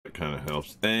that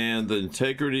helps. And the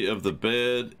integrity of the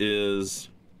bed is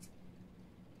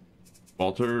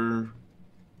Walter,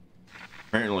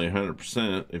 apparently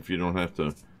 100% if you don't have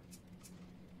to.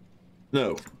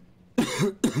 No.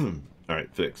 All right,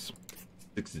 fix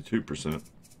 62%.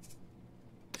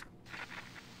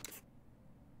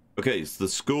 Okay, it's the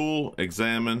school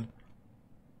examine.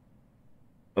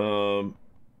 Oh,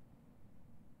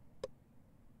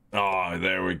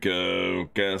 there we go.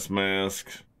 Gas mask.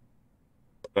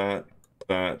 That.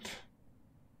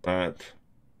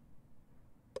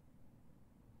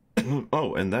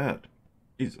 Oh, and that.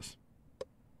 Jesus.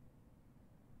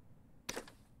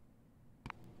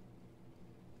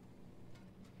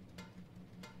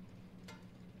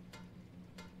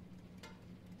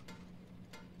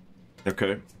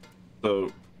 Okay,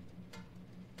 so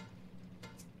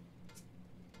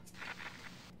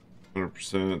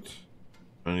 100%,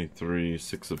 93,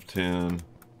 6 of 10,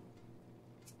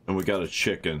 and we got a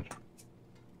chicken.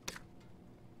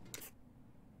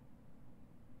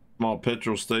 Small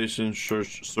petrol station,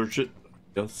 search it.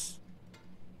 Yes.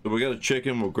 So we got a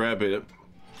chicken, we'll grab it.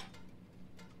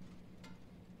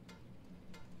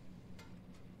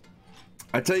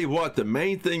 I tell you what, the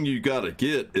main thing you gotta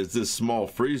get is this small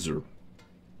freezer.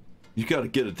 You gotta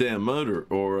get a damn motor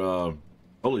or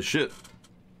holy shit.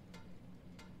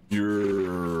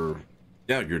 You're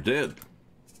dead.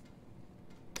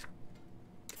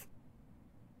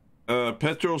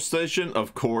 Petrol station,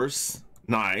 of course.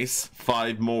 Nice.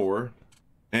 5 more.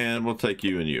 And we'll take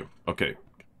you and you. Okay,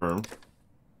 confirm.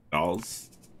 Dolls.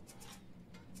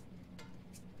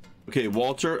 Okay,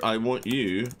 Walter, I want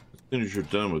you, as soon as you're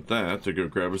done with that, to go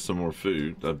grab us some more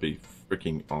food. That'd be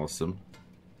freaking awesome.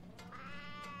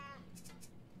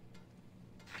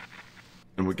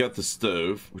 And we got the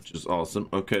stove, which is awesome.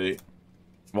 Okay,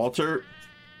 Walter,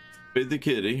 feed the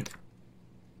kitty.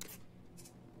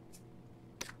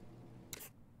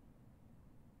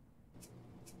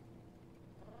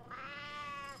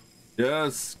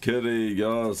 Yes, kitty,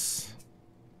 yes.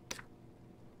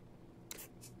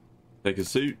 Take a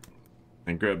seat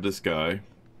and grab this guy.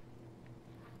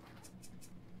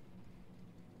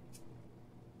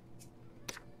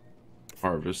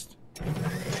 Harvest.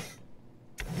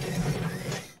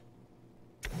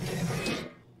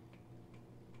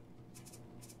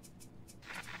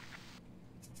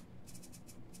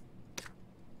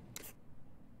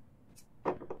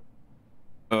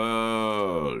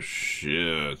 Oh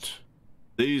shit.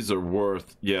 These are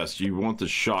worth, yes, you want the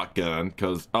shotgun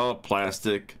because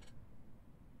plastic.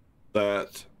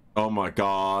 That, oh my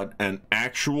god, an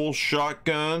actual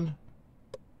shotgun?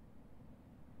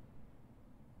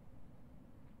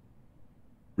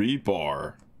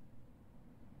 Rebar.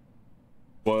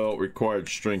 Well, required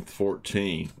strength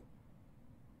 14.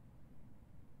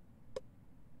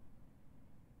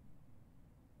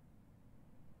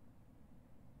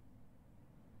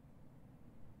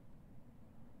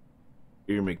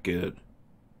 Hear me good.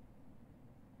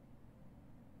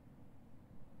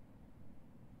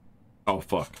 Oh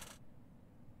fuck.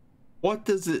 What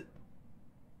does it?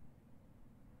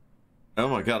 Oh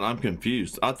my god, I'm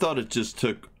confused. I thought it just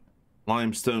took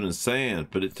limestone and sand,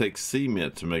 but it takes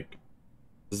cement to make.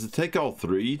 Does it take all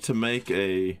 3 to make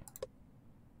a?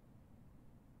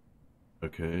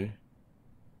 Okay.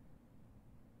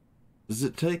 Does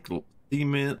it take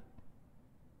cement,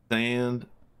 sand,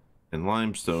 and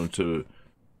limestone to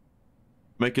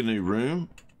make a new room?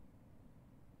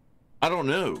 I don't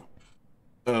know.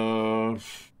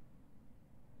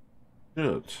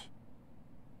 Shit.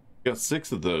 Got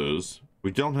 6 of those.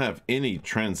 We don't have any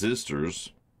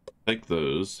transistors. Take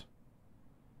those.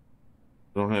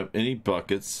 Don't have any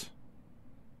buckets.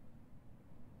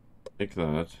 Take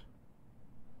that.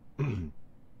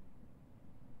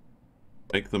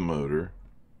 Take the motor.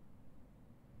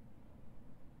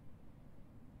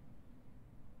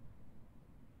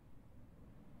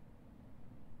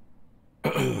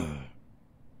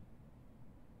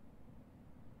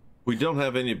 We don't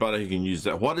have anybody who can use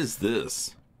that. What is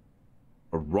this?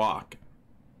 A rock.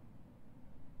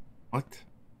 What?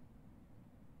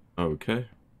 Okay.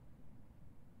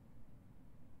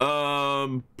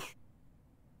 I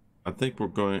think we're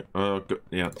going,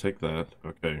 yeah, take that.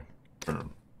 Okay. All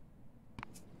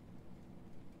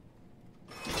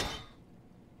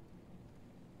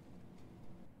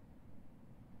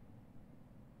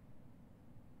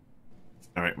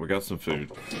right, we got some food.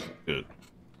 Good.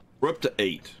 We're up to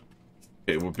 8.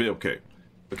 Okay, we'll be okay.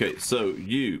 Okay, so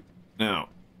you now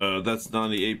that's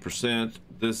 98%.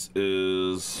 This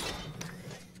is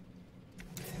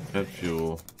head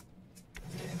fuel.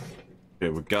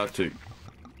 Okay, we got to.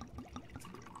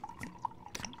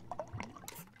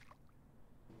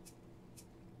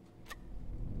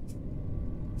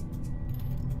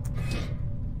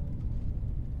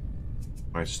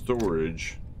 my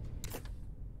storage.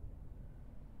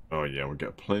 Oh yeah, we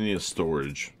got plenty of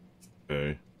storage.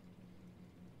 Okay.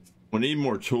 We need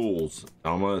more tools.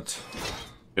 How much?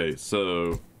 Okay,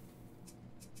 so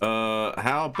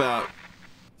how about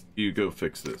you go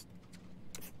fix this?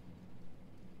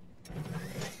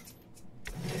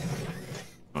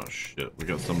 Oh shit, we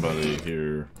got somebody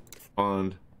here.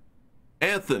 Fund.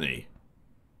 Anthony.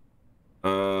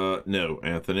 No,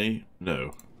 Anthony,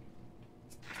 no.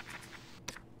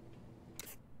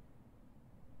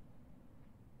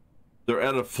 They're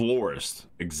at a florist.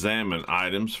 Examine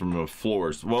items from a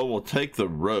florist. Well, we'll take the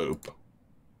rope.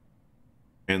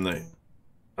 And the...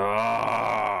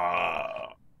 I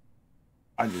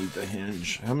need the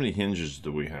hinge. How many hinges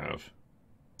do we have?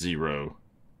 0.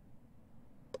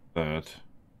 That.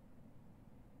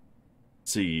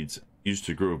 Seeds. Used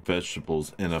to grow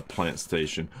vegetables in a plant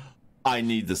station. I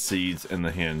need the seeds and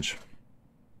the hinge.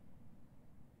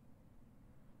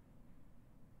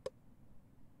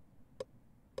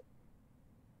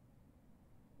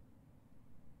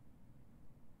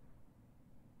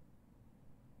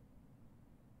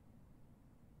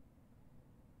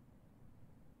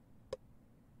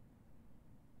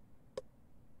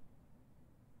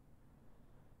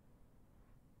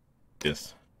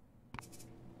 Yes.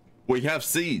 We have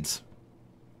seeds.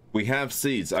 We have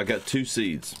seeds. I got 2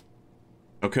 seeds.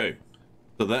 Okay.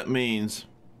 So that means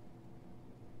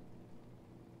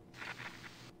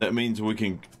we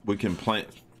can plant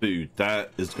food.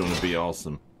 That is going to be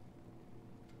awesome.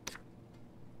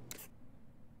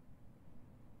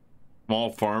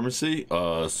 Small pharmacy?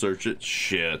 Search it.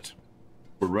 Shit.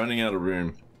 We're running out of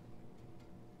room.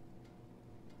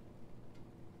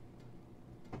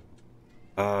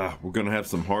 We're gonna have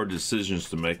some hard decisions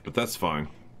to make, but that's fine.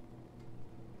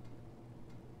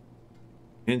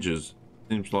 Hinges.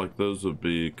 Seems like those would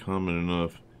be common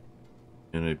enough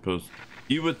in a post.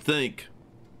 You would think,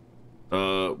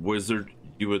 wizard,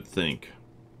 you would think.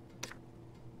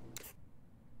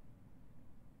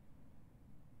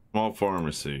 Small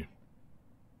pharmacy.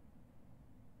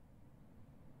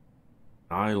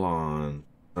 Nylon.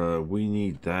 We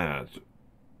need that.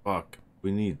 Fuck,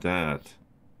 we need that.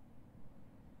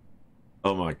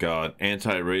 Oh my god,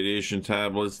 anti-radiation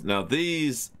tablets. Now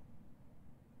these,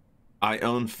 I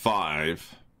own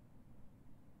 5,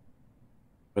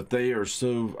 but they are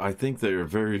so, I think they are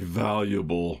very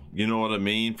valuable. You know what I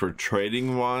mean? For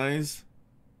trading wise.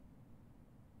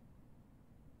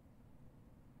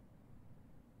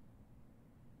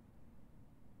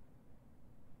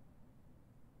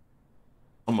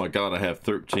 Oh my god, I have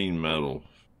 13 metal.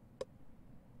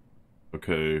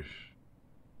 Okay.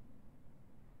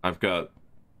 I've got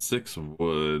 6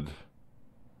 wood.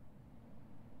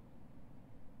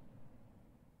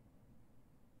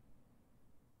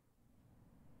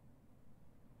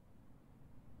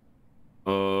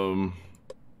 So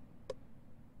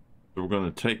we're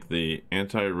going to take the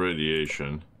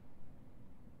anti-radiation.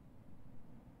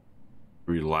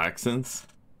 Relaxants?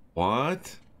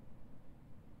 What?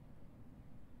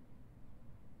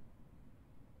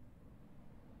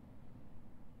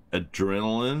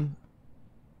 Adrenaline?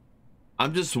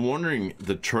 I'm just wondering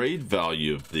the trade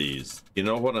value of these. You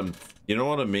know what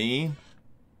I mean?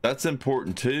 That's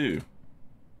important too.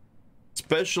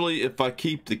 Especially if I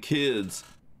keep the kids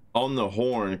on the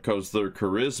horn because their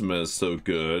charisma is so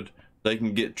good, they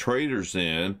can get traders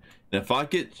in. And if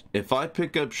I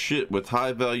pick up shit with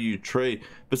high value trade,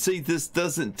 but see, this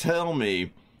doesn't tell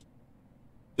me.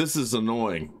 This is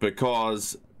annoying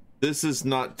because this is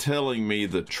not telling me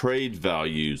the trade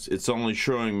values. It's only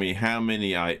showing me how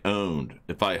many I owned.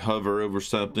 If I hover over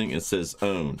something, it says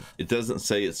owned. It doesn't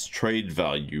say its trade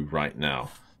value right now.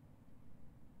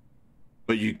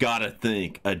 But you gotta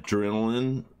think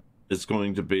adrenaline is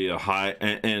going to be a high,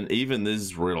 and even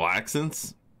these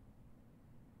relaxants,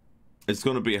 it's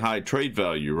going to be high trade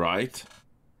value, right?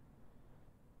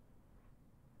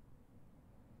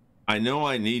 I know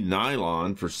I need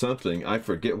nylon for something. I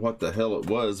forget what the hell it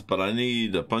was, but I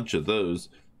need a bunch of those.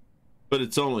 But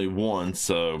it's only 1,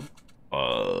 so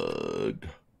I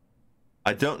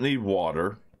don't need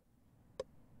water.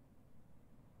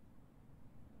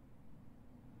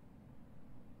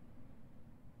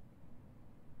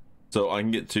 So I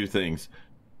can get 2 things.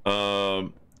 We're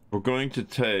going to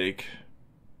take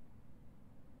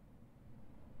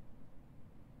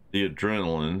the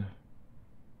adrenaline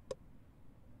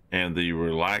and the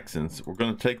relaxants. We're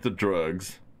going to take the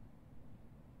drugs.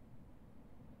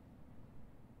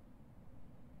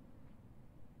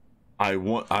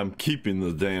 I'm keeping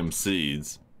the damn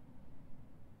seeds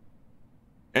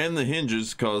and the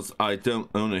hinges because I don't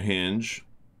own a hinge.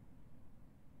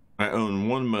 I own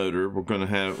one motor. We're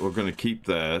gonna keep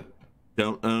that.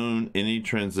 Don't own any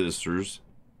transistors.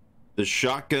 The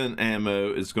shotgun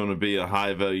ammo is going to be a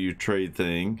high value trade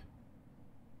thing.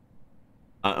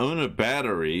 I own a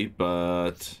battery,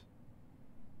 but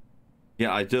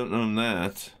yeah, I don't own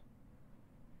that.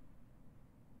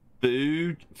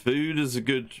 Food is a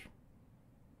good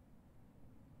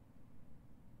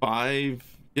 5.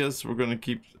 Yes, we're going to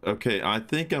keep. Okay, I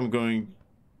think I'm going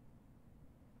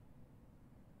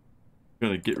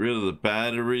to get rid of the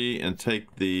battery and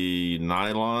take the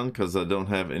nylon because I don't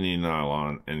have any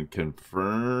nylon. And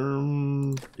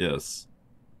confirm. Yes.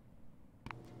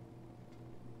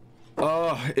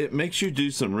 It makes you do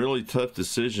some really tough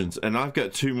decisions, and I've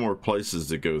got 2 more places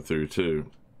to go through too,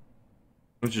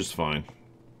 which is fine.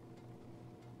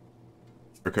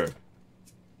 Okay,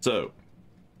 so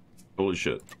holy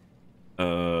shit,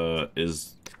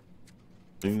 is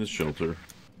in the shelter.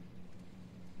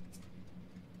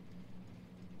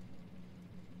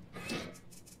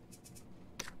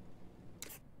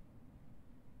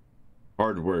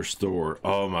 Hardware store.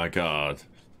 Oh my god.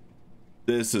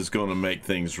 This is gonna make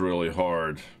things really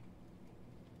hard.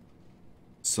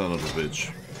 Son of a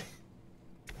bitch.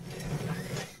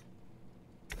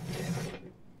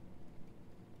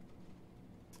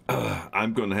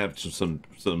 I'm gonna have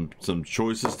some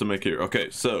choices to make here.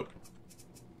 Okay, so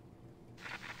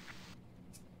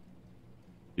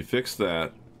you fix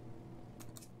that.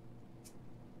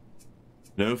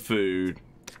 No food.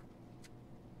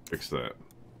 Fix that.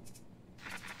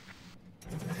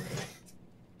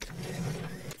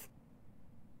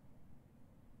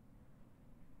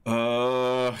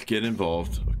 Get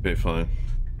involved. Okay, fine.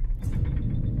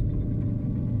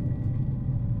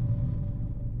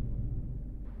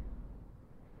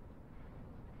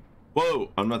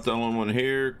 Whoa, I'm not the only one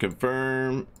here.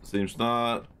 Confirm. Seems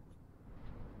not.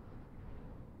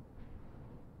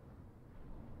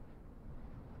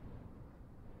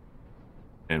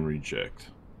 And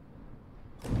reject.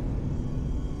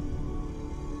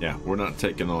 Yeah, we're not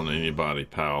taking on anybody,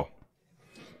 pal.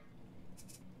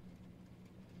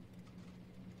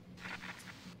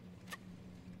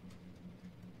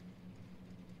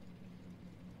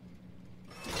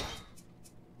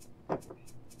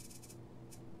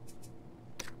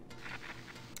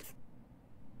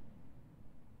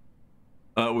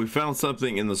 We found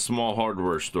something in the small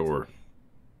hardware store.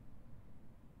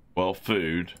 Well,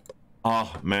 food.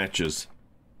 Matches.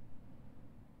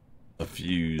 A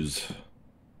fuse.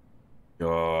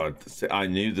 God, I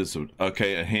knew this would.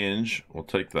 Okay, a hinge. We'll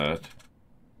take that.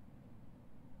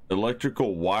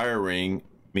 Electrical wiring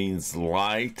means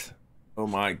light. Oh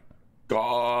my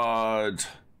God.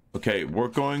 Okay, we're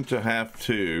going to have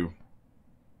to.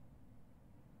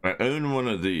 I own one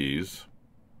of these.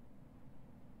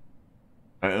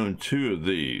 I own 2 of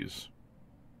these.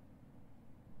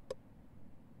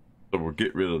 So we'll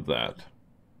get rid of that.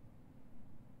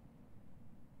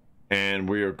 And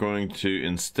we are going to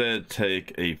instead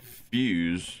take a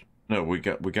fuse. No, we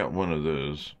got one of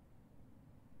those.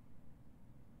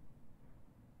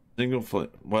 Single flame.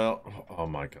 Well, oh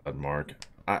my God, Mark.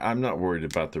 I'm not worried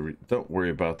about the. Don't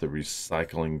worry about the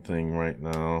recycling thing right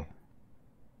now.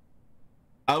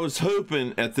 I was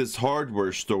hoping at this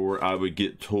hardware store I would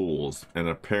get tools, and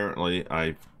apparently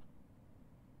I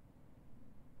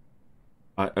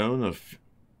own a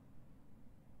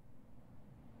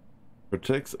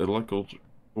protects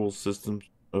electrical systems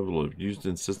overload used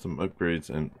in system upgrades,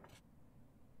 and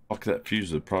fuck, that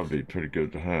fuse would probably be pretty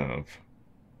good to have.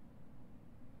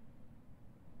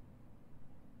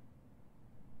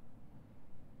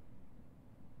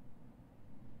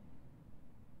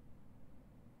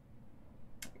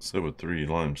 So with 3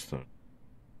 limestone.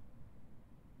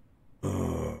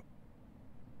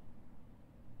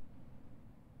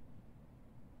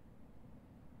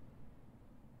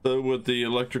 So would the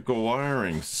electrical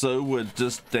wiring. So would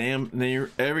just damn near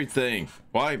everything.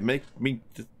 Why make me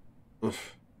just...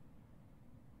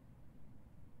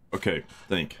 Okay,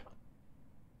 think.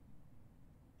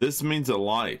 This means a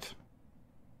light.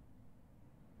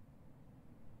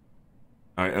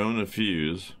 I own a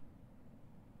fuse.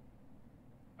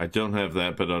 I don't have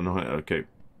that, but I know how. Okay.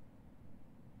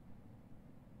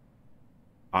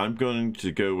 I'm going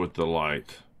to go with the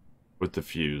light, with the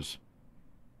fuse.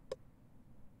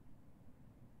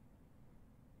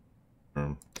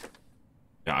 Yeah,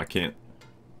 I can't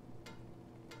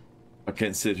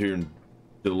sit here and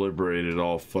deliberate it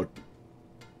all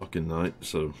fucking night,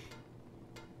 so.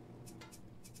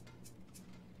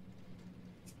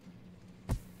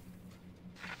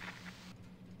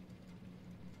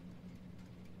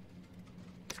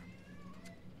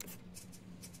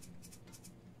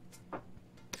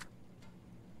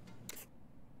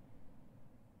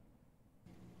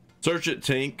 Search it,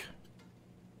 Tink.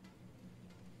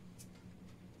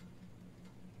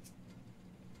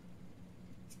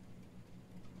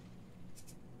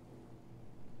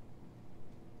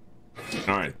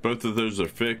 All right, both of those are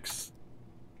fixed.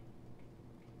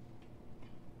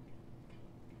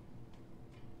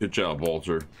 Good job,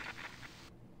 Walter.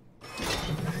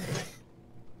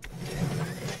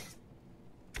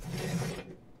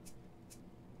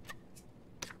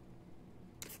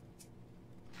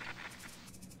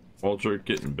 Walter,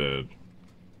 get in bed.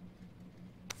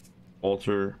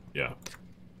 Walter, yeah.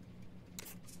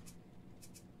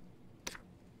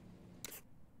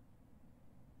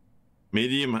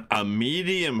 A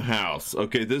medium house.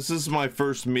 Okay, this is my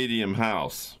first medium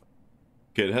house.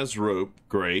 Okay, it has rope,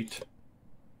 great.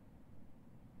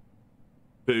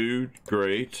 Food,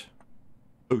 great.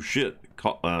 Oh shit,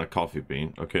 coffee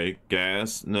bean. Okay,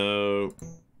 gas, no.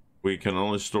 We can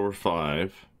only store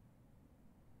 5.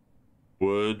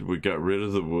 Wood, we got rid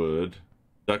of the wood.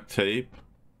 Duct tape,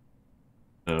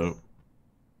 no.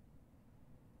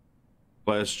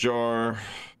 Glass jar,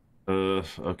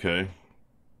 okay.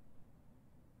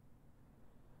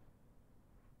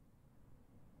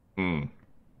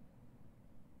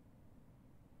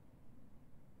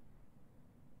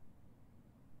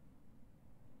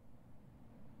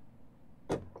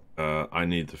 I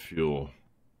need the fuel.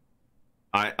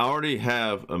 I already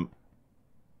have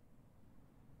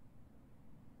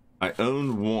I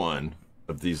own one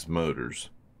of these motors.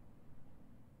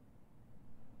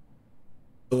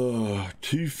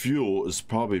 2 fuel is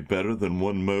probably better than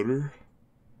 1 motor.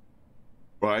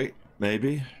 Right?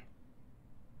 Maybe.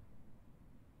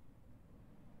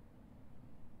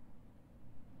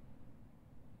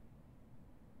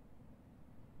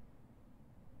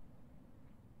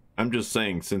 I'm just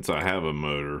saying, since I have a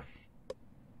motor.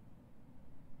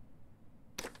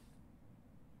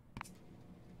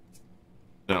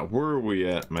 Now, where are we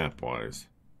at map-wise?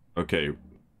 Okay.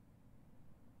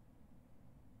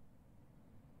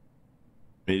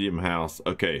 Medium house.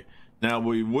 Okay. Now,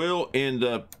 we will end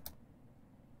up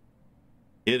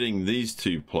hitting these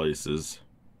 2 places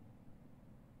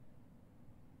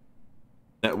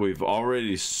that we've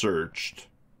already searched.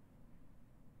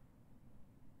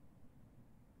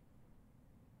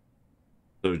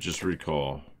 So just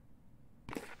recall.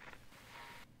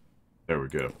 There we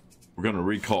go. We're going to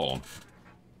recall them.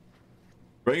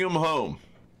 Bring them home.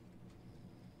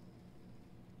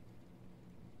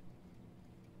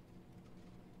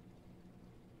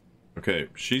 Okay,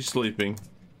 she's sleeping.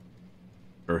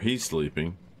 Or he's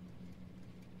sleeping.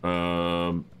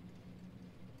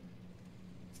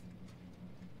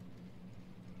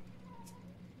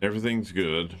 Everything's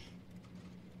good.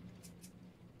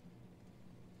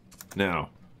 Now,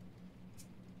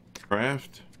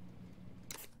 craft.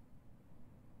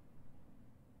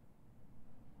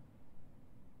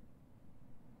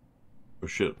 Oh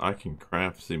shit, I can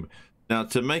craft cement. Now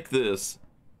to make this,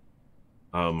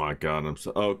 oh my god, I'm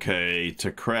so okay. To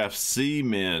craft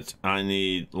cement, I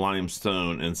need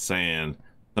limestone and sand.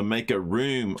 To make a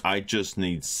room, I just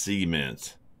need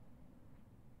cement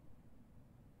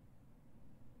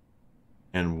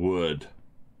and wood.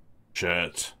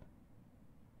 Shit.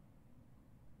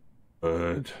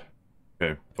 Good.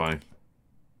 Okay, fine.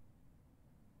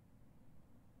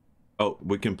 Oh,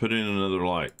 we can put in another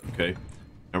light. Okay.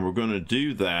 And we're going to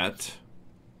do that.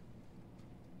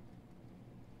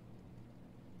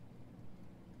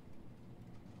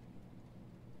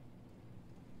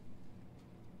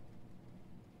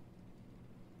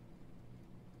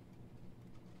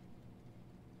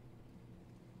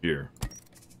 Here.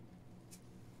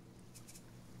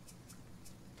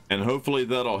 And hopefully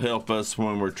that'll help us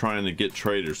when we're trying to get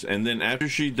traders. And then after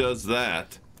she does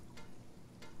that,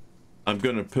 I'm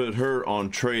going to put her on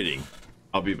trading.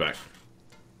 I'll be back.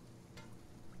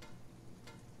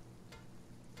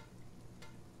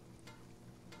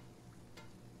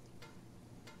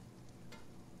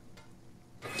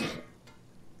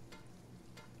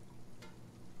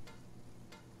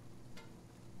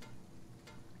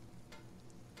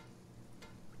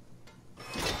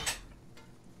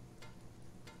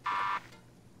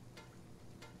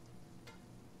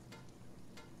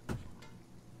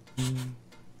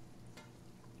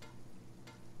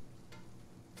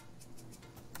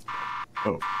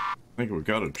 Oh, I think we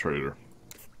got a trader.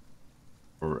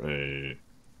 Or a...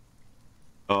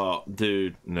 Oh,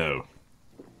 dude, no.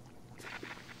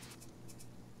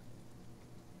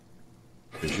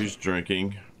 She's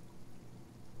drinking.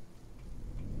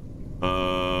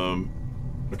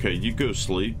 Okay, you go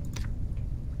sleep.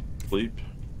 Sleep.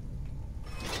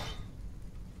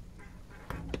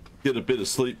 Get a bit of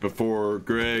sleep before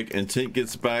Greg and Tink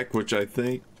gets back, which I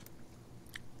think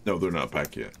No, they're not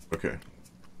back yet. Okay.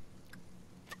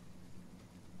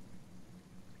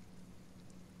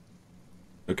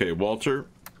 Okay, Walter.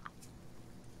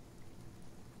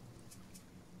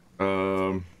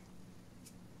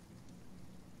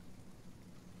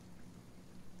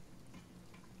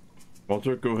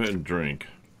 Walter, go ahead and drink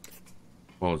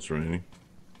while it's raining.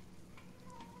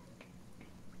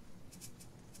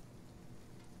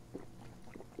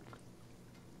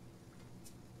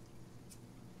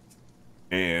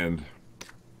 And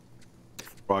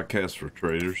broadcast for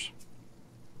traders.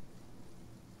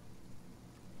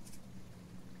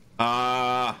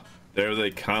 Ah, there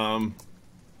they come.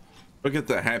 Look at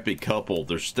the happy couple.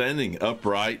 They're standing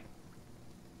upright,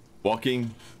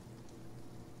 walking,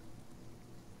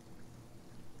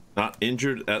 not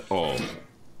injured at all.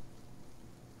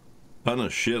 Ton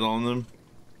of shit on them.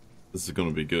 This is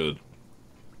gonna be good.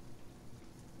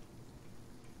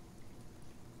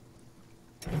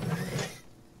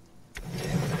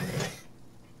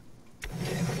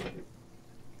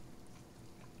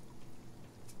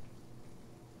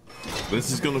 This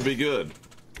is gonna be good.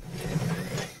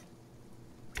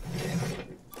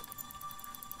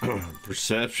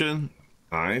 Perception,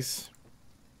 nice.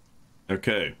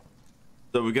 Okay,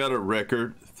 so we got a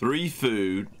record: 3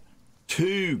 food,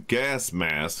 2 gas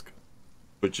masks,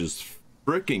 which is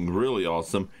freaking really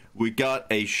awesome. We got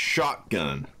a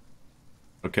shotgun.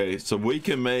 Okay, so we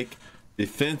can make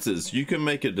defenses. You can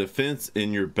make a defense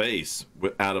in your base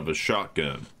out of a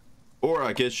shotgun, or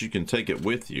I guess you can take it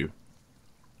with you.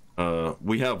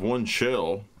 We have 1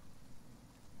 shell.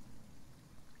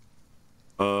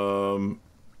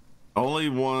 Only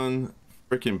 1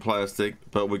 freaking plastic,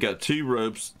 but we got 2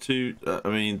 ropes. I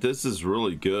mean, this is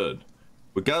really good.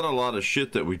 We got a lot of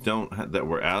shit that we don't have, that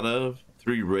we're out of.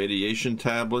 3 radiation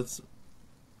tablets.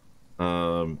 We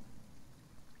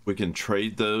can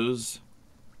trade those.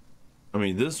 I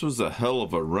mean, this was a hell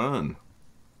of a run.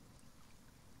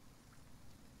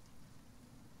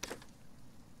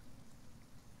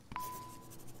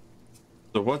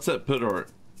 So what's that put our...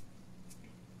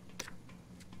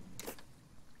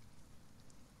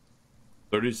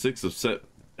 $36 of set...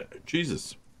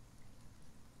 Jesus.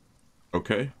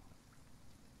 Okay.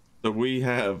 So we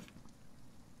have...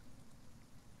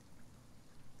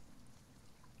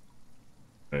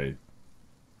 Hey.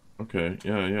 Okay.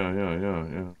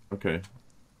 Yeah. Okay.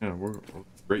 Yeah, we're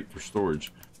great for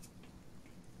storage.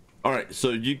 All right.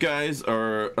 So you guys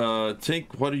are...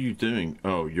 Tink, what are you doing?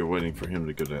 Oh, you're waiting for him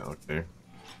to go down. Okay.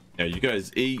 Yeah, you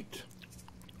guys eat.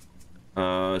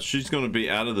 She's going to be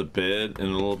out of the bed in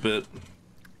a little bit,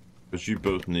 because you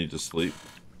both need to sleep.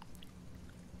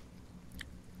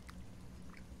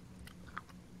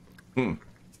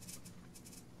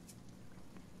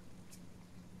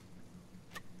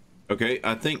 Okay,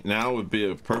 I think now would be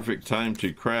a perfect time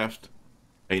to craft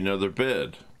another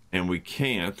bed. And we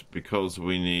can't because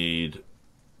we need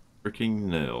freaking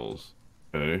nails.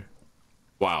 Okay.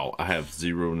 Wow, I have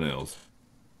 0 nails.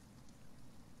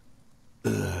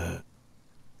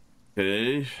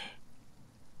 Okay.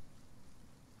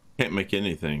 Can't make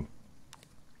anything.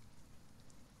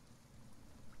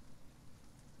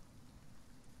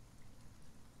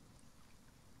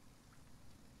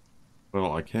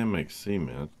 Well, I can make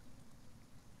cement.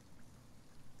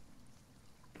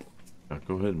 Now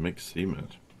go ahead and make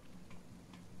cement.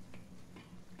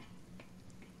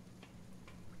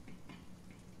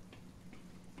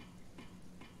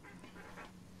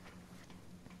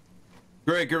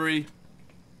 Gregory,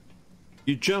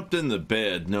 you jumped in the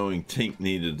bed knowing Tink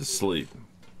needed to sleep.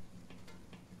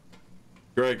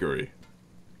 Gregory.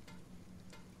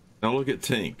 Now look at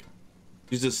Tink.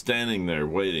 She's just standing there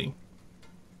waiting.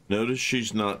 Notice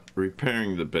she's not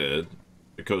repairing the bed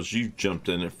because you jumped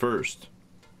in it first.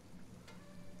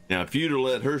 Now, if you'd have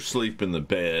let her sleep in the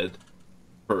bed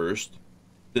first,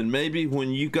 then maybe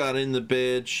when you got in the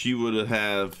bed, she would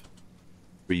have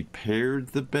repaired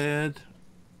the bed.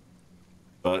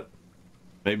 But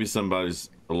maybe somebody's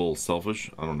a little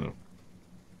selfish. I don't know.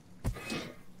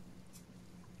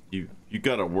 You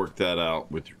got to work that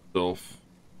out with yourself.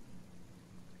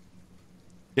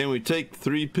 Can we take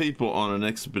 3 people on an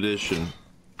expedition?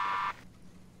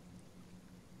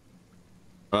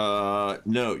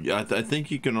 No, I think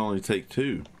you can only take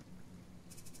 2.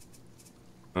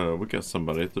 We got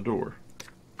somebody at the door.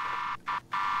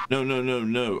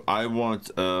 No. I want,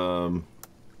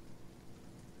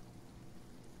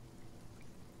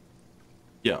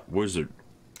 yeah, wizard.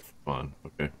 Fine,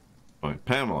 okay. Fine.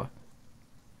 Pamela.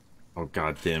 Oh,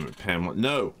 god damn it, Pamela.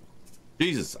 No!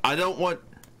 Jesus, I don't want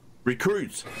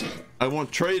recruits. I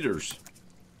want traders.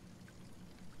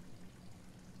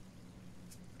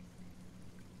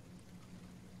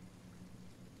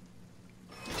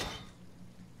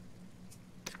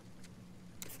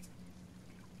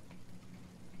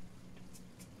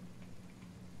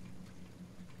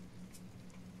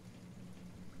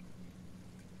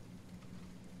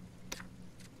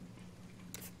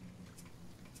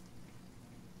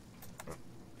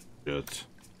 Shit.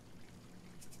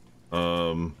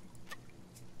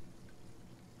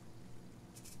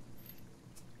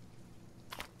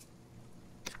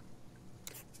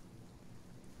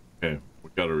 Okay, we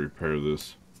gotta repair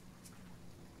this.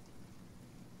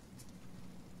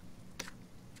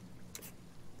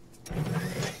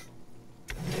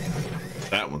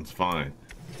 That one's fine.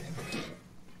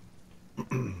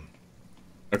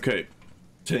 Okay,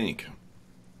 Tink.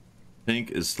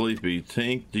 Tink is sleepy.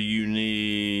 Tink, do you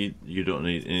need... You don't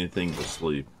need anything to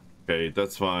sleep. Okay,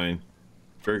 that's fine.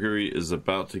 Gregory is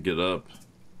about to get up.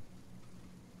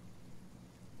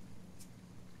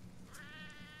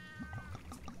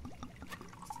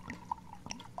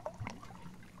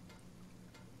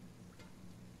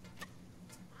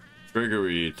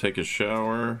 Gregory, take a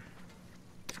shower.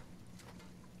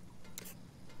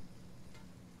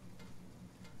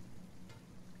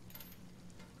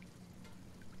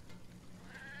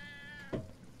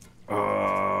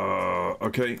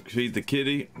 Okay, feed the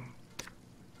kitty.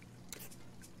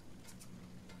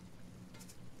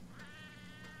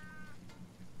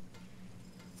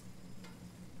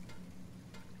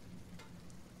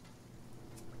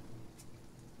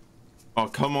 Oh,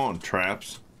 come on,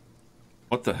 traps.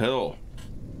 What the hell?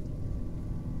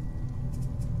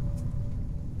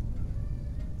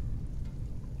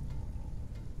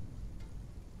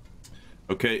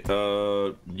 Okay,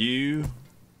 you,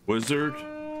 wizard.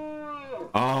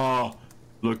 Oh,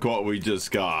 look what we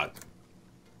just got.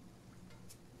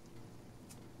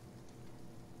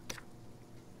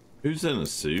 Who's in a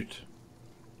suit?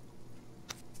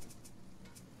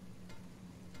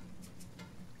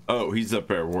 Oh, he's up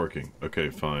there working. Okay,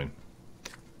 fine.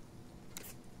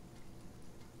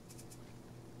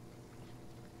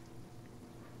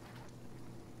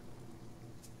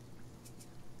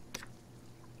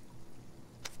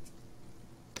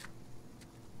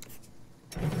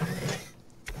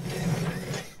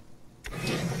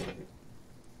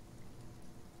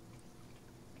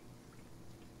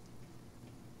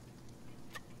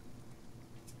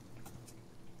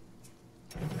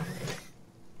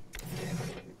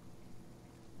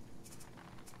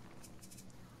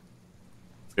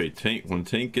 Okay, Tink, when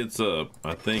Tink gets up,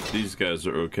 I think these guys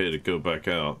are okay to go back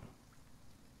out.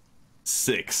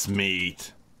 6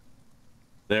 meat.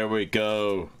 There we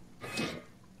go.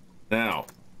 Now,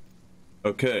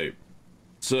 okay,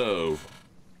 so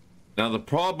now the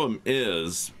problem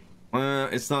is,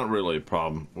 it's not really a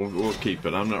problem. We'll keep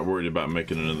it. I'm not worried about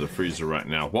making another freezer right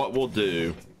now. What we'll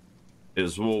do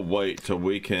is we'll wait till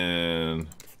we can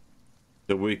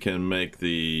make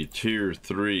the tier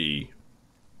 3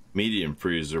 medium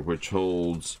freezer, which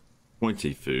holds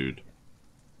 20 food,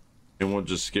 and we'll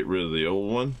just get rid of the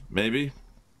old one, maybe.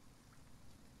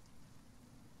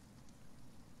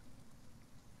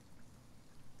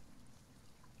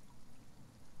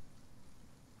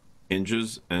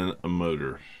 Hinges and a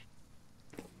motor.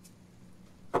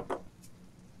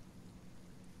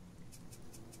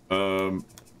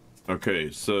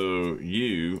 Okay, so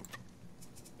you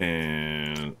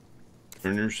can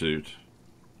turn your suit.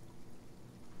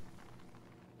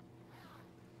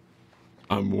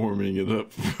 I'm warming it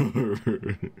up for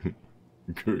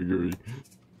Gregory.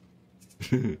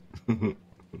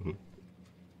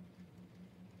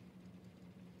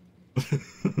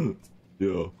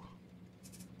 Yeah.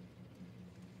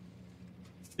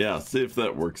 Yeah, see if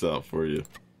that works out for you.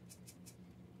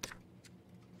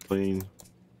 Clean.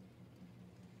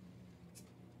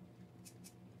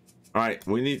 All right,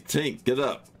 we need Tink. Get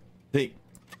up. Tink.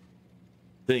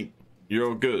 Tink, you're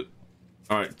all good.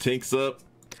 All right, Tink's up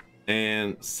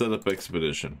and set up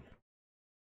expedition.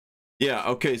 Yeah,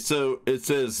 okay, so it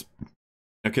says,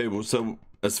 okay, well, so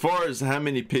as far as how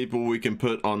many people we can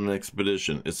put on an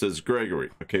expedition, it says Gregory.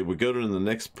 Okay, we go to the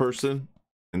next person,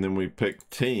 and then we pick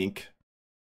Tink,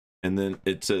 and then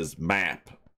it says map.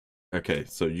 Okay,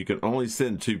 so you can only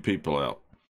send 2 people out.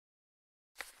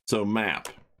 So map.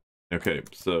 Okay,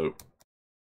 so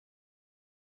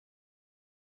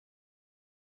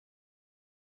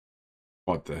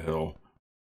what the hell?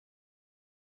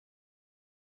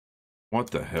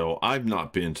 What the hell? I've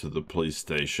not been to the police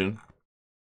station.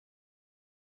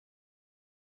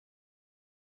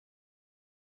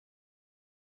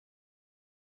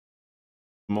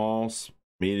 Small,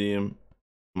 medium,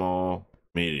 small,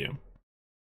 medium.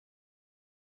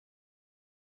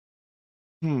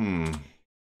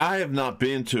 I have not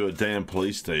been to a damn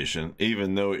police station,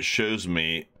 even though it shows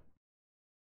me.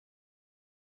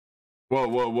 Whoa,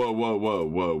 whoa, whoa, whoa, whoa,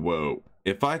 whoa, whoa.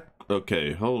 If I,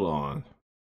 okay, hold on.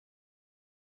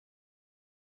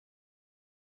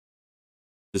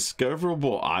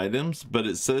 Discoverable items, but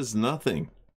it says nothing.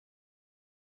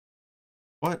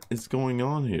 What is going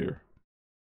on here?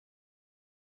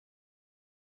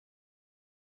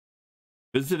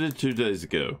 Visited 2 days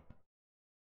ago.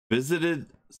 Visited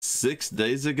 6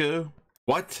 days ago?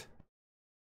 What?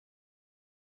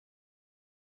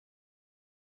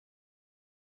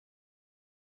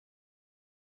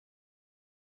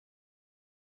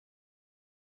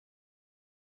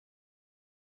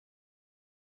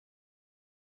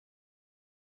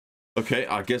 Okay,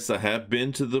 I guess I have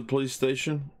been to the police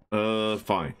station.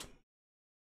 Fine.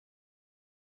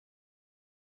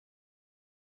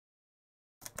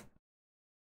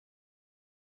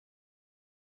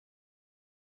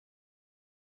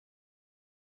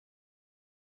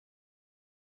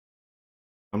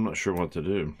 I'm not sure what to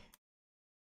do.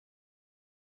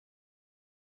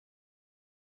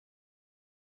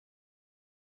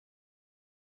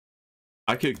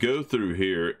 I could go through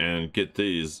here and get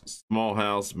these small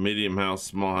house, medium house,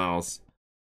 small house,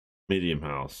 medium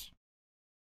house.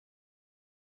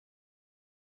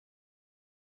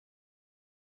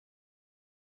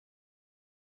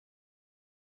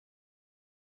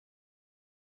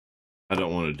 I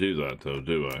don't want to do that though,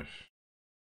 do I?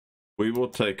 We will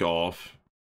take off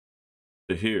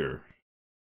to here.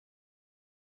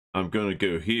 I'm going to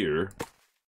go here.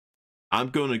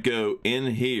 I'm going to go in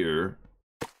here.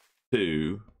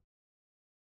 2,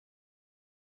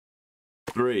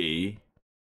 3,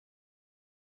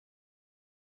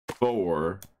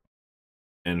 4,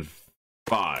 and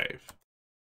 5.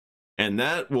 And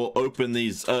that will open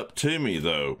these up to me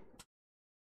though.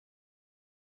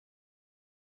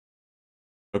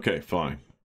 Okay, fine.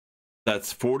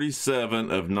 That's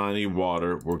 47 of 90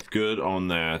 water. We're good on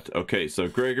that. Okay, so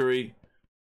Gregory,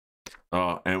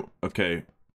 and okay.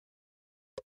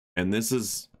 And this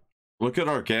is, look at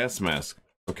our gas mask.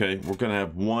 Okay, we're gonna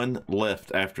have 1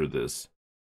 left after this.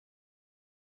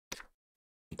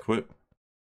 Equip.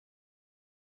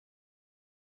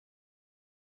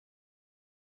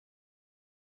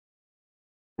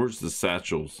 Where's the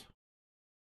satchels?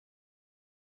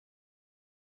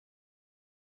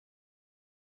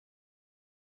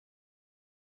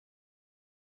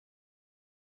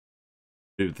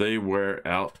 Do they wear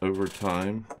out over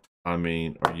time? I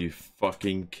mean, are you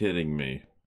fucking kidding me?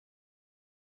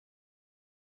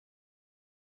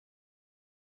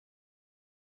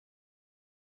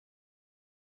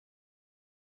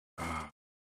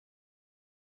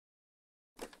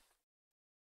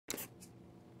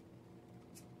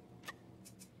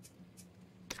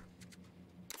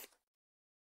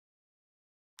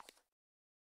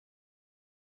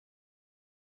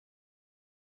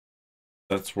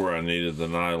 That's where I needed the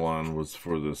nylon, was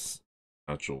for this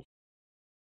satchel.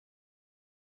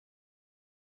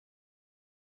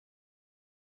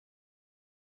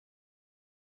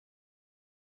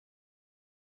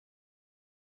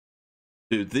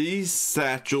 Do these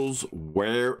satchels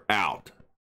wear out?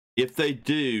 If they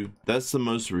do, that's the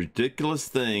most ridiculous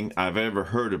thing I've ever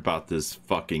heard about this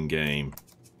fucking game.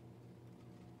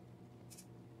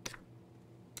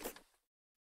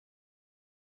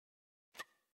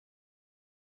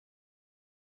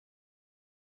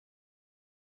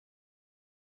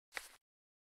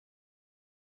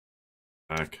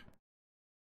 Back.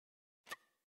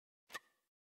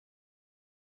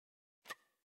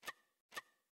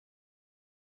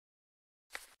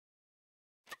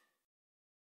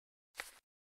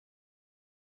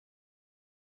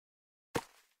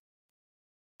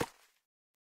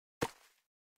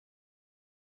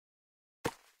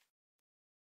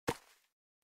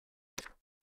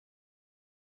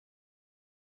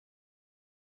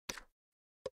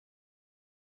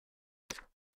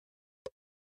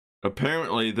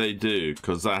 Apparently they do,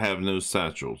 because I have no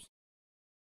satchels.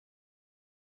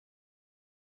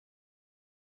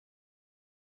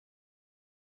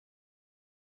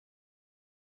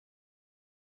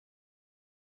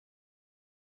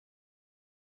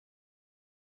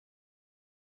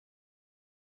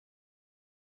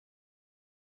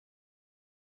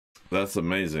 That's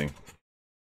amazing.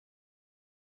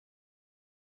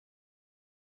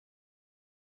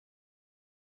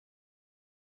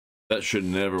 That should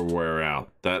never wear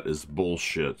out. That is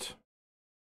bullshit.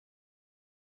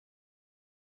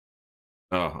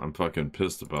 Oh, I'm fucking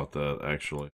pissed about that,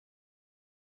 actually.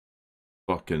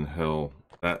 Fucking hell.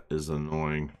 That is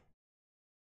annoying.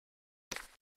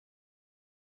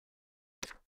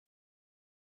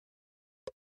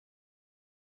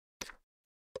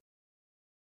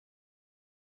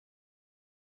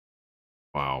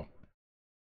 Wow.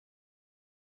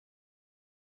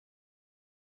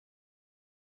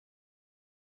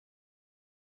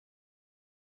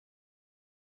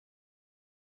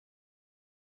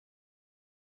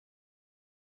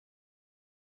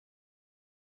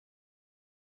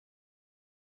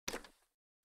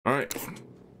 All right.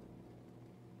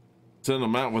 Send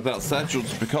them out without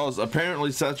satchels because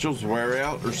apparently satchels wear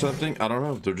out or something. I don't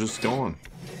know. They're just gone.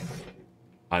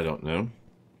 I don't know.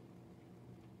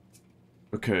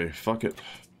 Okay, fuck it.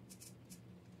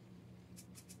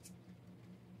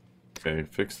 Okay,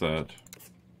 fix that.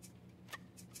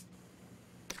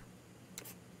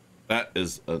 That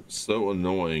is so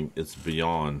annoying. It's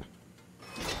beyond.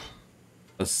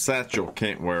 A satchel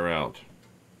can't wear out.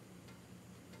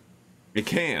 It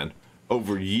can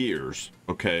over years.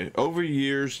 Okay, over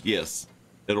years, yes,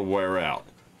 it'll wear out.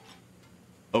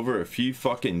 Over a few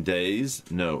fucking days,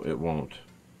 no, it won't.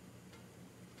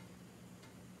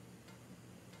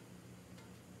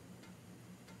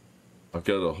 I've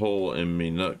got a hole in me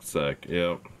nutsack.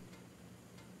 Yep.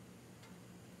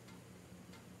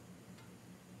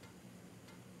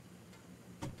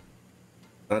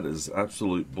 That is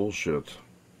absolute bullshit.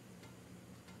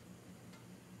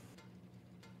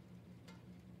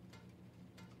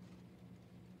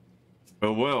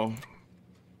 Oh well.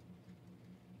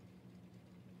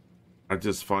 I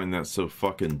just find that so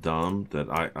fucking dumb that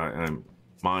I'm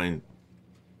mind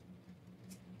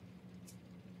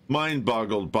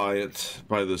boggled by it,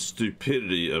 by the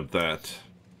stupidity of that.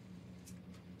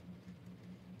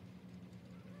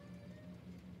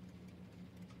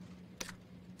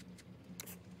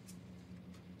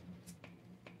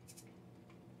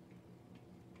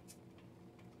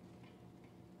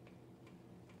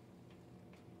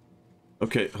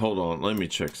 Okay, hold on. Let me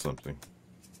check something.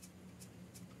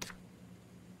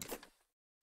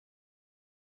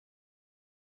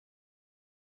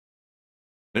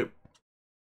 Nope.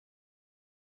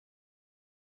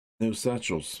 No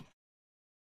satchels.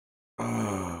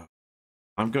 I'm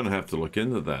gonna have to look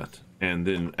into that and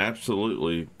then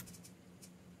absolutely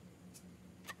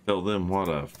tell them what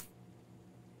a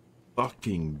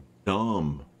fucking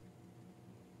dumb,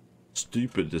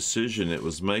 stupid decision it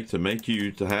was made to make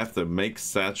you to have to make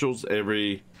satchels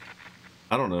every,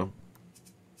 I don't know.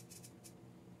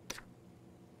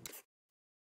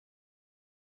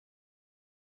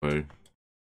 Okay.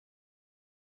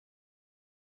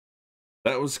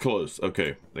 That was close.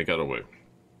 Okay, they got away.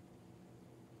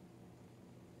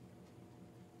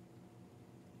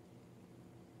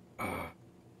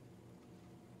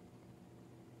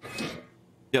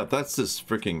 Yeah, that's just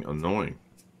freaking annoying.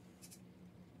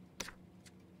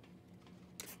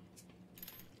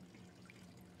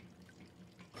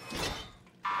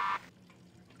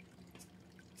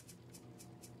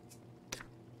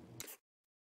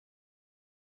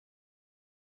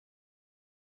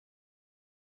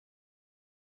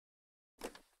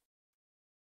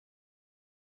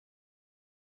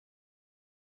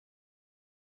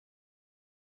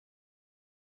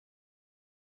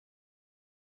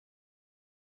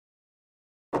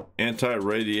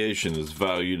 Anti-radiation is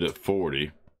valued at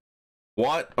 40.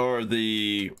 What are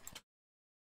the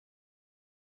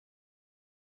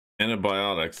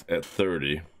antibiotics at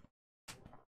 30?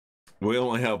 We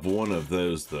only have one of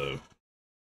those though.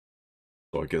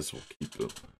 So I guess we'll keep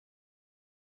it.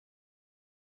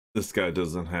 This guy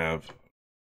doesn't have.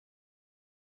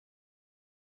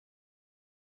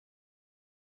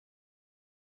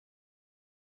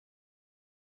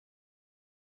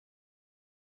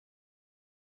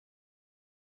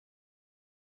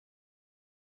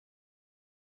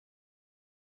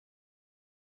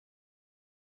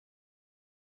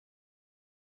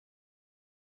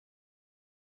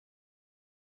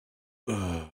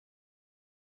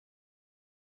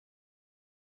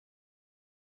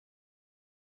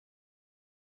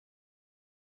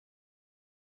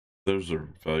 Those are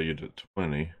valued at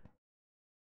 20.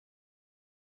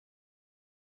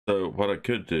 So what I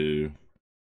could do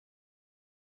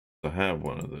to have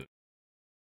one of those.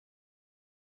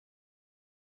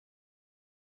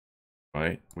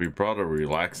 Right? We brought a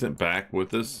relaxant back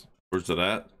with us. Where's it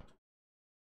at?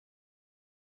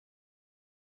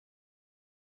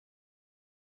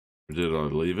 Or did I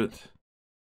leave it?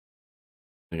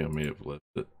 I think I may have left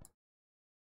it.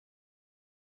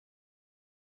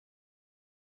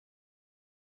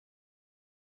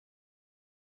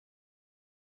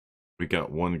 We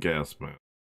got one gas mask.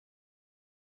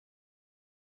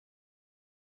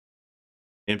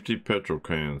 Empty petrol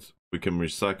cans. We can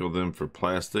recycle them for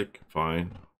plastic.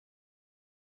 Fine.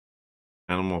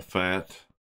 Animal fat.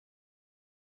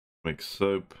 Make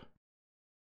soap.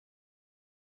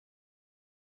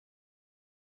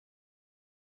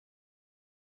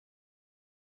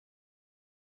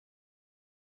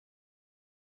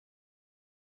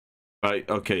 Right,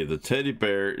 okay, the teddy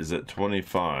bear is at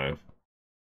 25.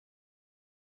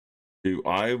 Do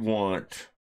I want...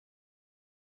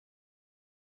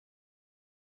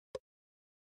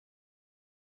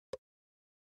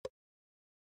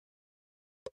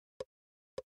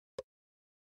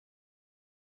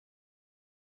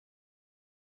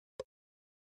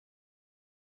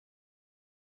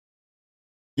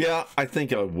 Yeah, I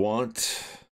think I want.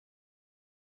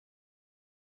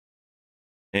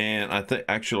 And I think,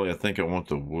 actually, I think I want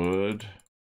the wood.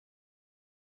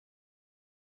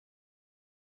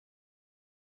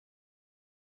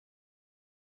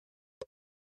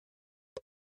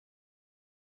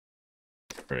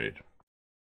 Trade.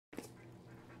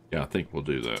 Yeah, I think we'll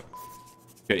do that.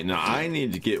 Okay, now I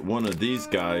need to get one of these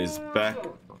guys back.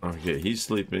 Okay, he's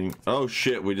sleeping. Oh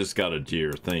shit, we just got a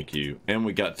deer. Thank you. And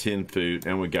we got 10 food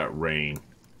and we got rain.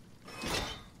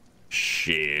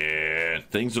 Shit,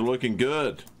 things are looking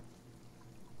good.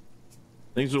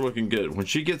 Things are looking good. When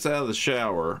she gets out of the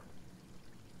shower,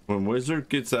 when Wizard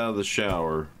gets out of the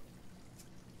shower,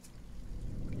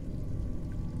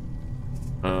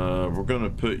 we're gonna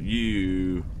put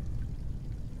you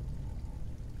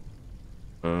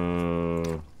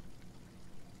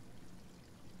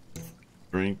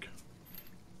drink.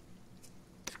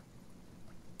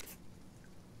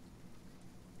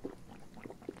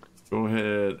 Go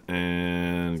ahead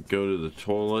and go to the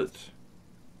toilet.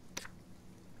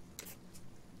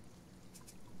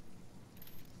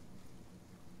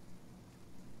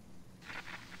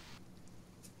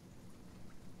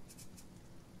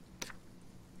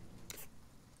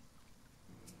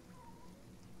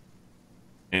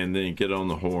 And then get on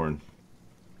the horn.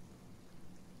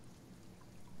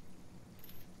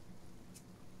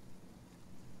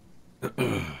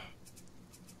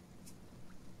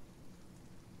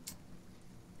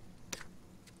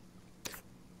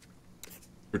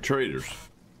 For traders.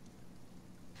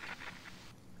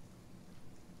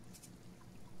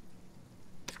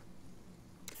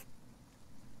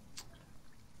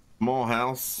 Small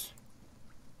house.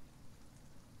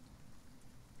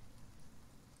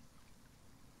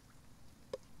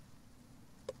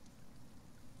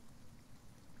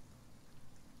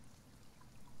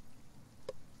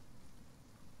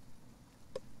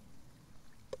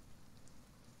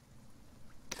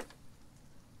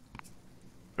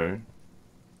 Okay.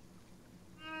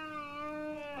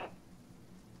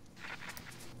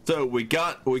 So we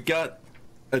got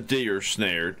a deer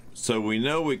snared, so we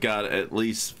know we got at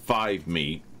least 5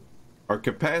 meat. Our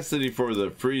capacity for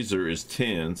the freezer is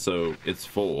 10, so it's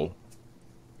full.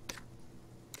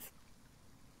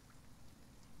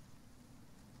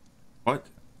 What?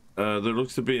 There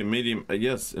looks to be a medium.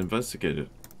 Yes, investigate it.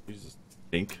 Jesus,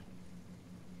 think.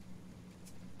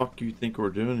 What the fuck you think we're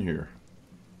doing here?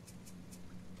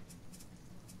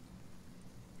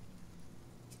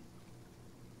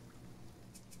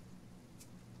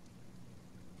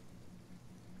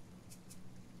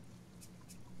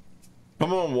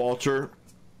 Come on, Walter.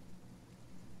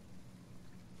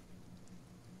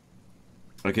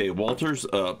 Okay, Walter's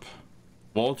up.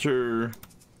 Walter.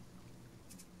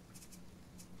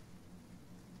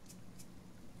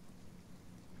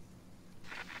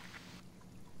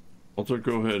 Walter,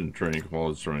 go ahead and drink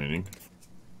while it's raining.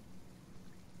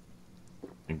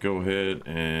 And go ahead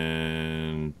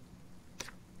and...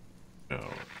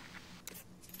 Oh.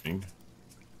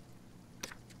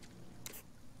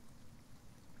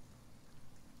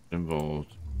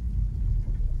 Involved.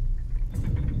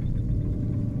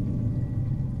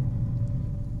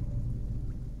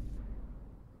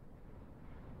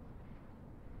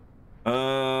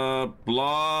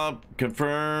 Blob,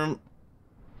 confirm.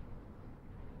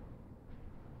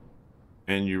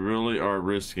 And you really are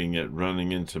risking it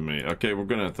running into me. Okay, we're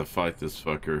gonna have to fight this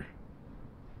fucker.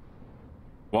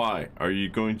 Why? Are you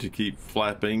going to keep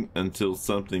flapping until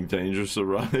something dangerous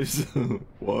arrives?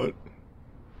 What?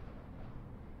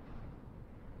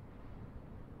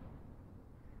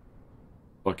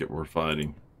 Fuck it, we're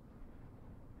fighting.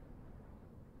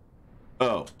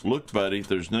 Oh, look, buddy,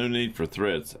 there's no need for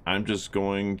threats. I'm just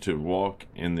going to walk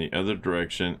in the other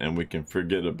direction and we can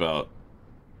forget about...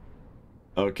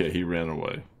 Okay, he ran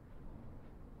away.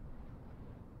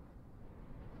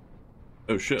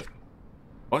 Oh, shit.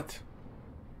 What?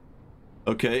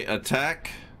 Okay,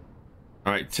 attack.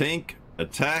 Alright, Tink,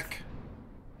 attack.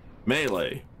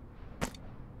 Melee.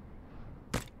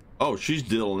 Oh, she's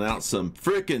dealing out some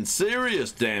freaking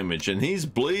serious damage and he's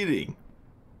bleeding.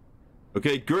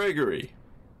 Okay, Gregory.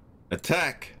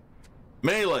 Attack.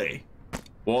 Melee.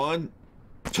 1,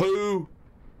 2.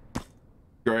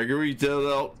 Gregory dealt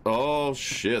out. Oh,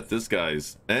 shit, this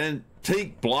guy's... And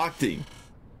Tink blocked him.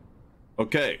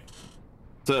 Okay.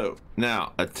 So,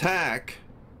 now, attack.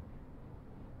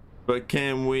 But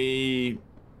can we...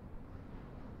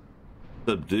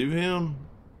 subdue him?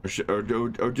 Or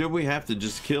do we have to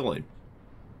just kill him?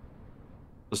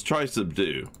 Let's try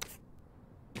subdue.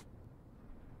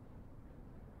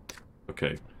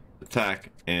 Okay, attack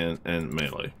and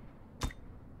melee.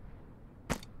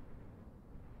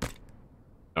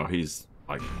 Oh, he's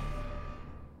Like,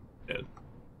 dead.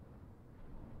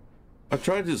 I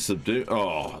tried to subdue.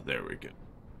 Oh, there we go.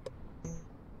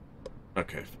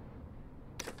 Okay.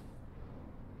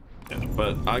 Yeah,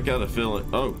 but I got a feeling.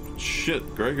 Oh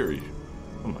shit, Gregory.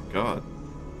 Oh my god.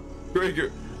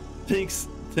 Gregory. Tink's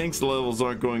levels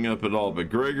aren't going up at all, but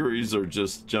Gregory's are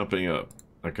just jumping up.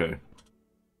 Okay.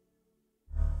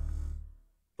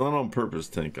 Not on purpose,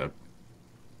 Tink, I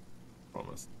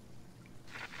promise.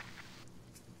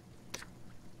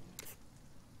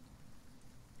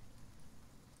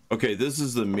 Okay, this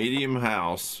is the medium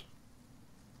house.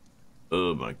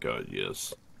 Oh my god,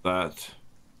 yes. That.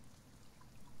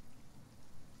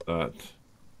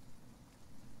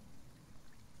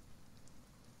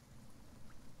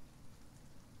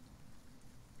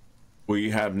 We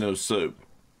have no soap.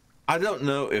 I don't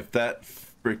know if that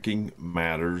freaking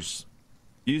matters.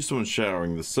 Used when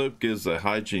showering, the soap gives a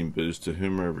hygiene boost to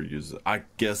whomever uses it. I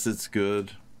guess it's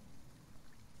good.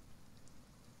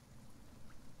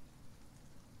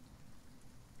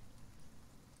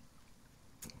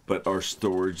 But our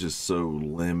storage is so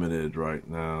limited right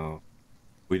now.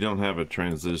 We don't have a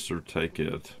transistor, take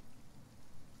it.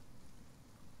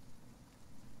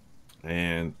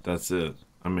 And that's it.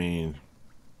 I mean...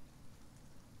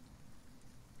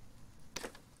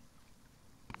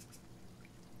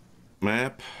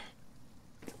 Map.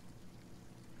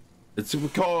 It's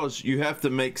because you have to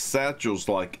make satchels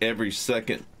like every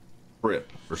second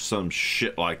trip or some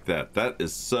shit like that. That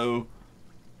is so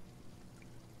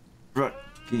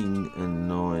fucking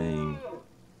annoying.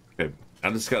 Okay, I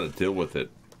just gotta deal with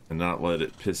it and not let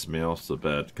it piss me off so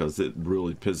bad, because it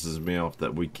really pisses me off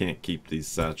that we can't keep these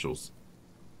satchels.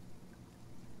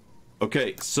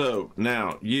 Okay, so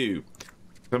now you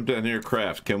come down here,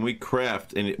 craft. Can we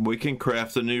craft? And we can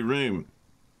craft a new room.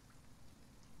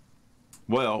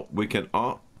 Well, we can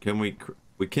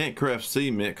we can't craft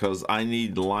cement because I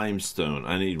need limestone.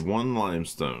 I need 1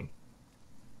 limestone.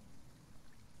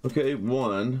 Okay,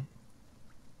 1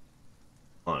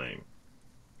 lime.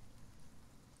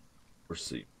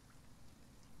 Receipt.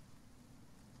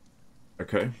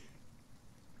 Okay.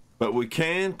 But we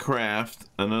can craft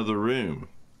another room.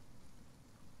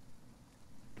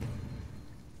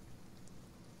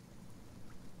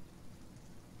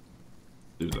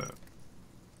 Do that.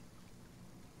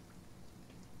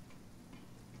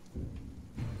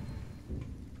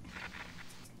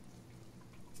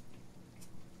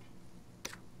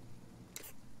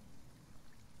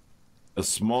 A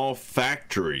small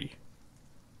factory.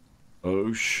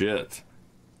 Oh shit.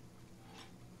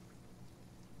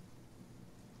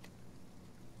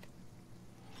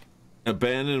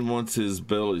 Abandoned wants his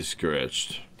belly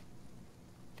scratched.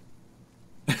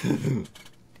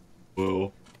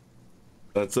 Well,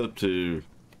 that's up to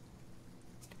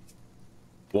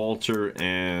Walter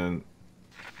and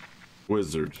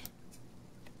Wizard.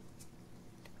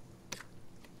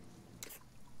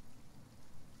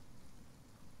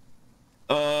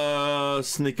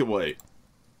 Sneak away.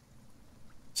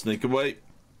 Sneak away.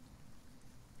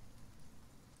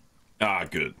 Ah,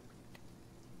 good.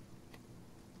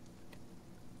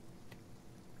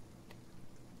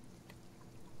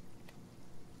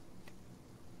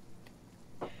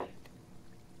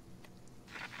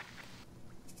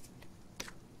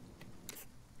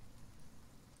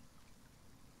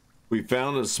 We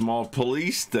found a small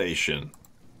police station.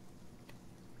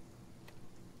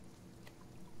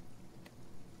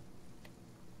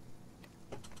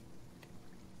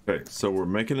 Okay, so we're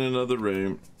making another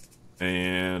room,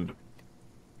 and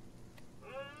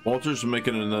Walter's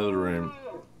making another room.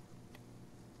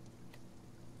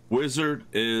 Wizard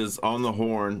is on the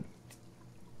horn,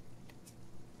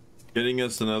 getting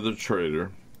us another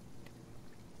trader.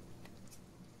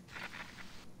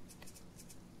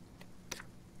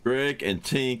 Greg and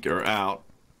Tink are out,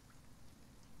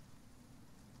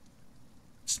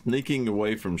 sneaking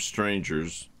away from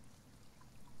strangers.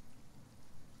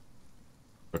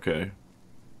 Okay.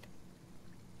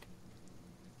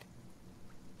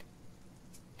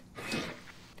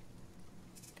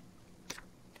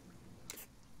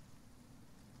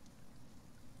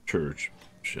 Church.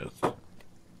 Shit.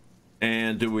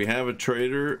 And do we have a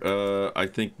trader? I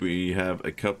think we have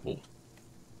a couple.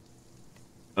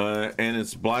 And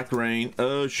it's Black Rain.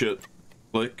 Oh shit.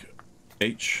 Click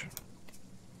H.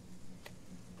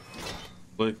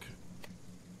 Click.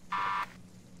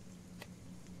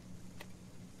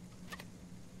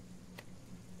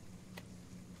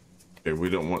 Okay,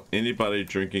 we don't want anybody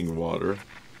drinking water.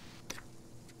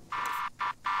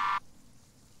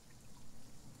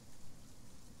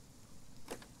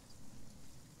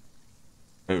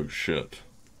 Oh shit.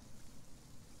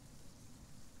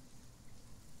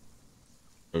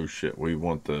 Oh shit, we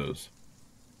want those.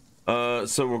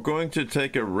 So we're going to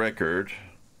take a record.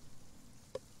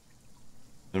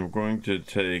 And we're going to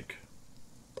take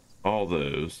all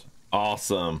those.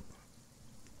 Awesome.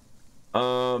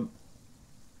 I'm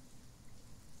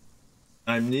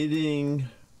needing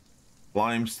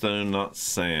limestone, not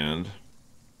sand.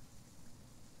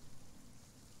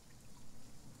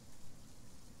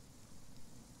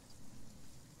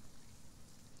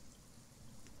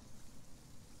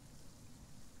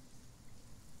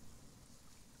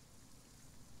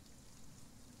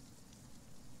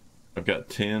 I've got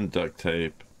 10 duct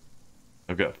tape.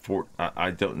 I've got 4.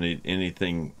 I don't need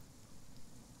anything.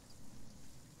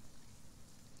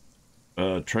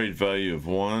 Trade value of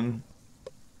 1.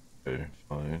 Okay,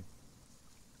 fine.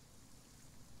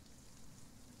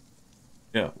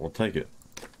 Yeah, we'll take it.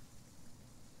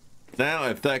 Now,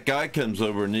 if that guy comes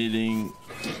over needing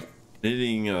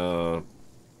those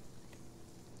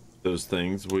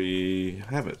things, we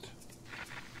have it.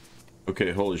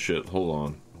 Okay, holy shit.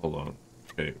 Hold on.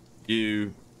 Okay,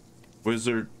 you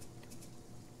wizard,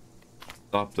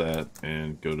 stop that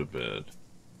and go to bed.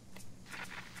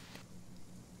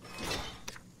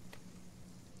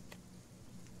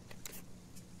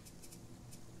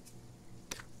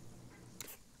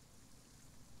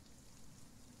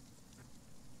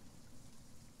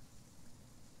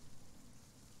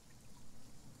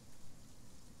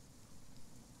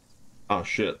 Oh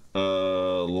shit.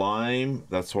 Lime,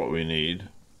 that's what we need.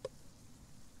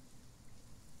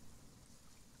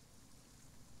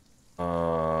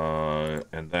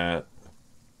 And that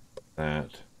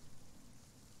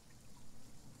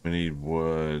we need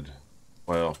wood.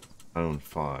 Well, I own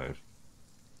 5.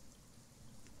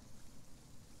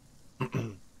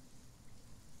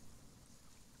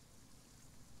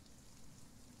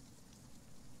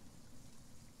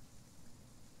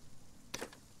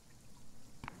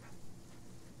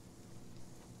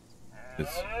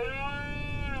 It's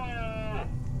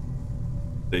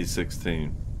day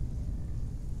 16.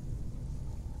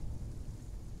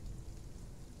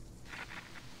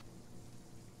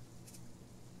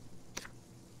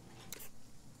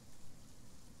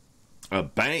 A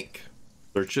bank.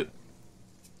 Search it.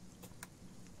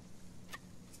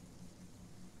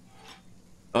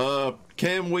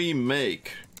 Can we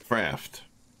make craft?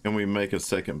 Can we make a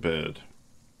second bed?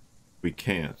 We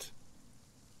can't.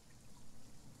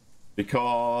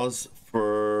 Because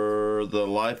for the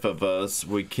life of us,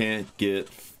 we can't get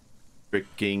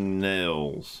freaking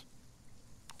nails.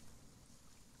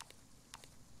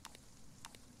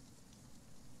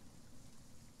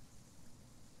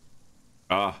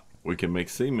 Ah, we can make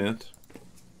cement.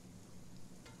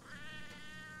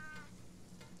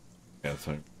 Yeah,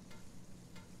 so.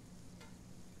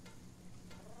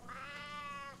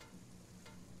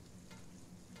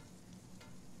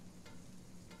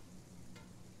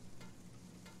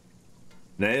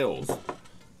 Nails.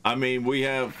 I mean, we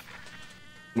have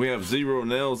 0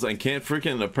 nails and can't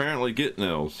freaking apparently get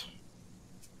nails.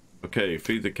 Okay,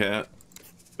 feed the cat.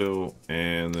 Fill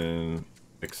and then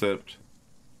accept.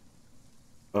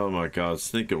 Oh my god,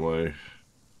 sneak away.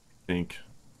 Sneak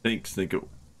it.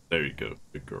 There you go.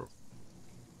 Good girl.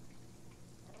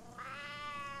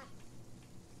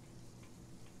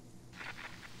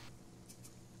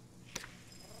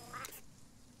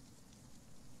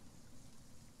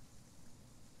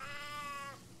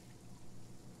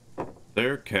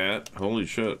 There, cat. Holy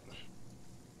shit.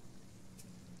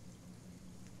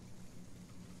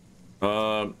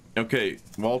 Okay,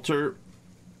 Walter.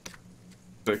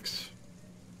 Fix.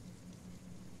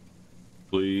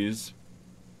 Please.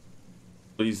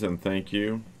 Please and thank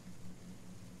you.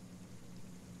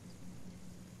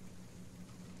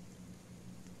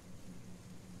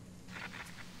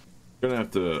 Gonna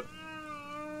have to.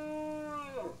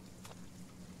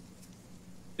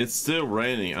 It's still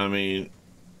raining. I mean,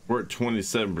 we're at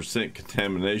 27%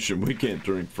 contamination. We can't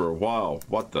drink for a while.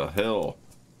 What the hell?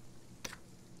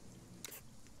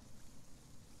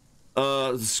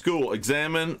 School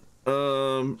examine.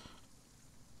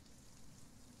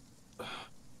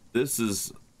 This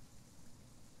is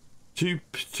two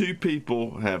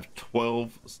people have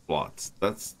 12 slots.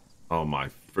 That's, oh my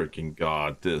freaking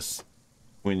god. This,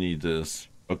 we need this.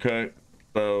 Okay,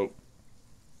 so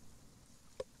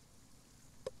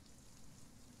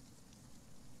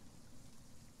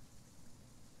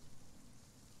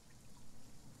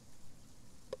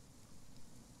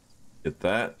get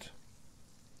that.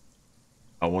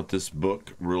 I want this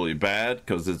book really bad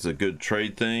because it's a good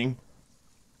trade thing.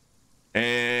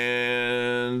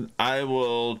 And I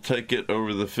will take it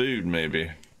over the food, maybe.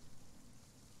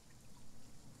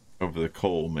 Over the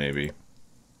coal, maybe.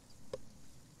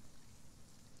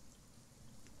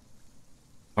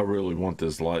 I really want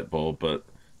this light bulb, but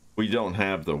we don't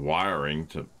have the wiring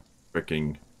to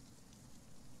freaking...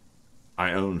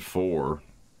 I own 4.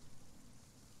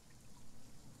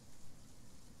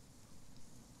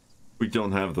 We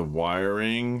don't have the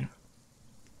wiring.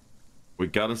 We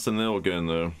got us a nail gun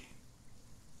though.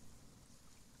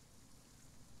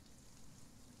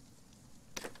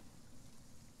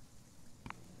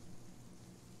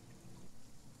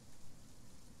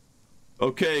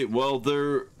 Okay, well,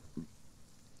 they're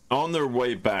on their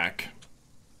way back.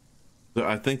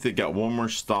 I think they got one more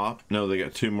stop. No, they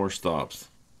got 2 more stops.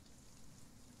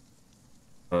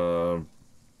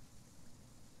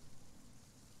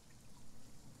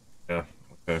 Yeah,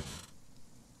 okay.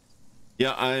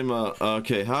 Yeah, I'm,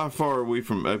 okay, how far are we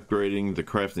from upgrading the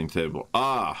crafting table?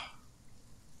 Ah!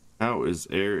 How is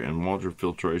air and water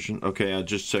filtration? Okay, I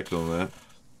just checked on that.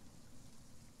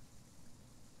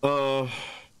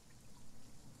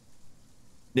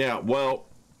 Yeah, well,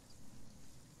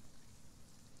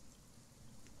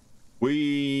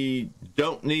 we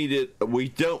don't need it.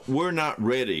 We're not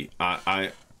ready.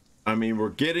 I mean, we're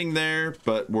getting there,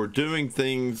 but we're doing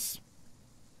things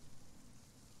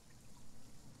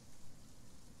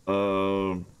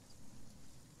to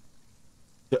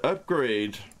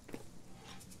upgrade.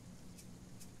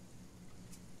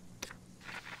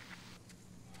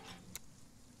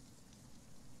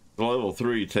 Level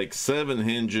 3 takes 7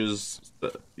 hinges.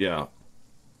 Yeah,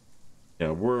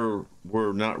 we're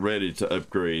not ready to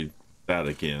upgrade that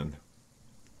again.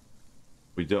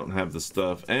 We don't have the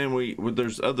stuff, and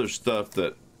there's other stuff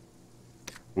that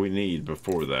we need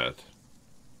before that.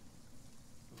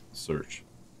 Search.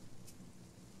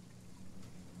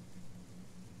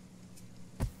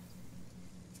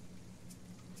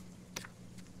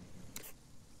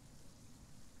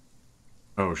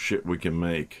 Oh shit, we can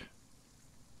make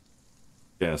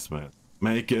gas mask.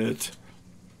 Make it.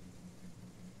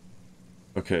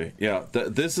 Okay, yeah,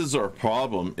 this is our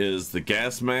problem, is the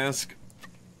gas mask.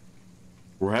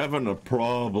 We're having a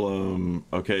problem.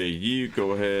 Okay, you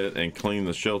go ahead and clean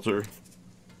the shelter.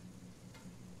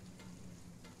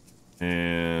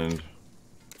 And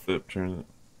flip, turn it.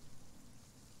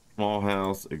 Small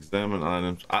house, examine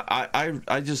items.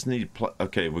 I just need,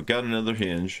 okay, we got another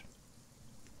hinge.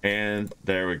 And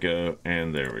there we go,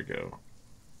 and there we go.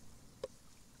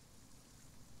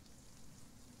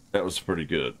 That was pretty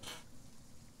good.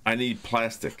 I need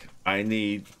plastic. I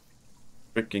need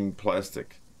freaking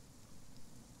plastic.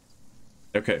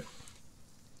 Okay.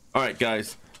 All right,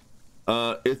 guys.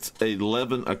 It's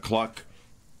 11 o'clock.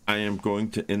 I am going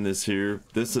to end this here.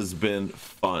 This has been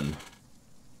fun.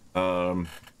 I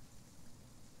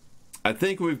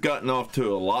think we've gotten off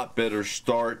to a lot better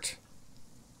start.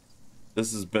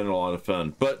 This has been a lot of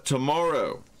fun. But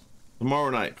tomorrow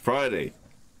night, Friday,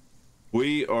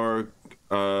 we are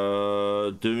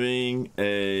doing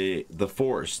the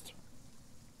Forest.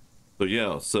 So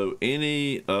yeah, so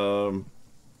any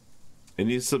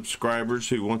subscribers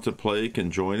who want to play can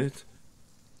join it.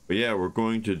 But yeah, we're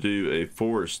going to do a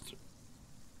Forest.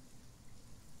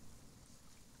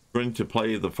 We're going to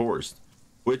play the Forest,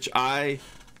 which I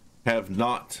have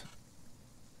not.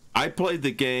 I played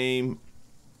the game,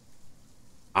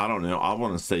 I don't know, I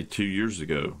want to say 2 years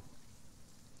ago.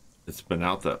 It's been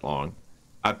out that long.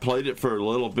 I played it for a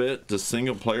little bit, just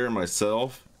single player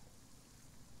myself.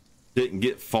 Didn't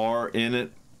get far in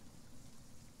it,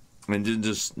 and then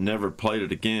just never played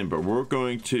it again. But we're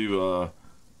going to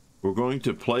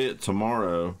play it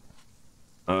tomorrow.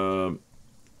 And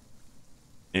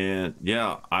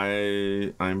yeah,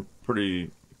 I'm pretty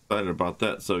excited about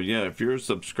that. So yeah, if you're a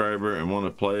subscriber and want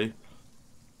to play,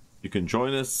 you can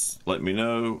join us. Let me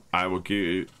know. I will give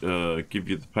you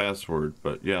the password.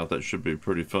 But yeah, that should be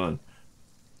pretty fun.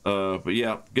 But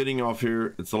yeah, getting off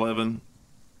here, it's 11.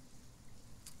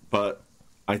 But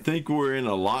I think we're in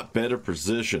a lot better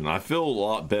position. I feel a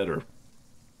lot better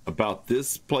about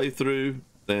this playthrough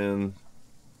than,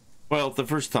 well, the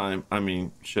first time. I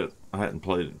mean, shit, I hadn't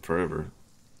played it forever.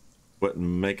 Wasn't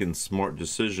making smart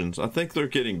decisions. I think they're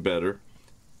getting better.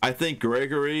 I think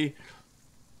Gregory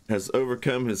has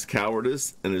overcome his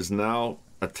cowardice and is now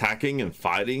attacking and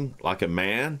fighting like a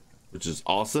man, which is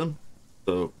awesome.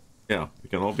 So yeah, we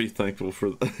can all be thankful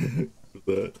for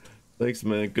that. Thanks,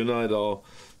 man. Good night, all.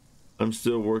 I'm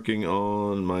still working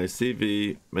on my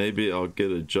CV. Maybe I'll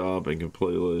get a job and can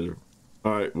play later.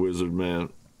 All right, Wizard Man.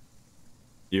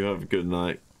 You have a good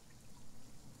night.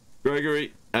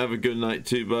 Gregory, have a good night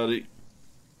too, buddy.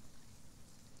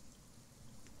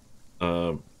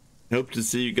 Hope to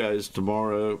see you guys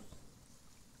tomorrow.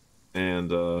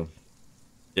 And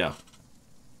yeah,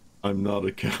 I'm not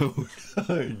a coward.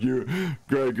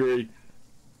 Gregory,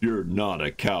 you're not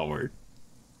a coward.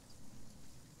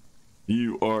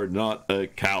 You are not a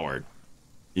coward.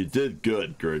 You did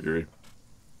good, Gregory.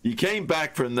 You came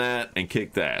back from that and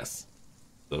kicked ass.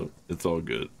 So it's all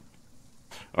good.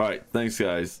 All right. Thanks,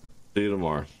 guys. See you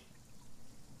tomorrow.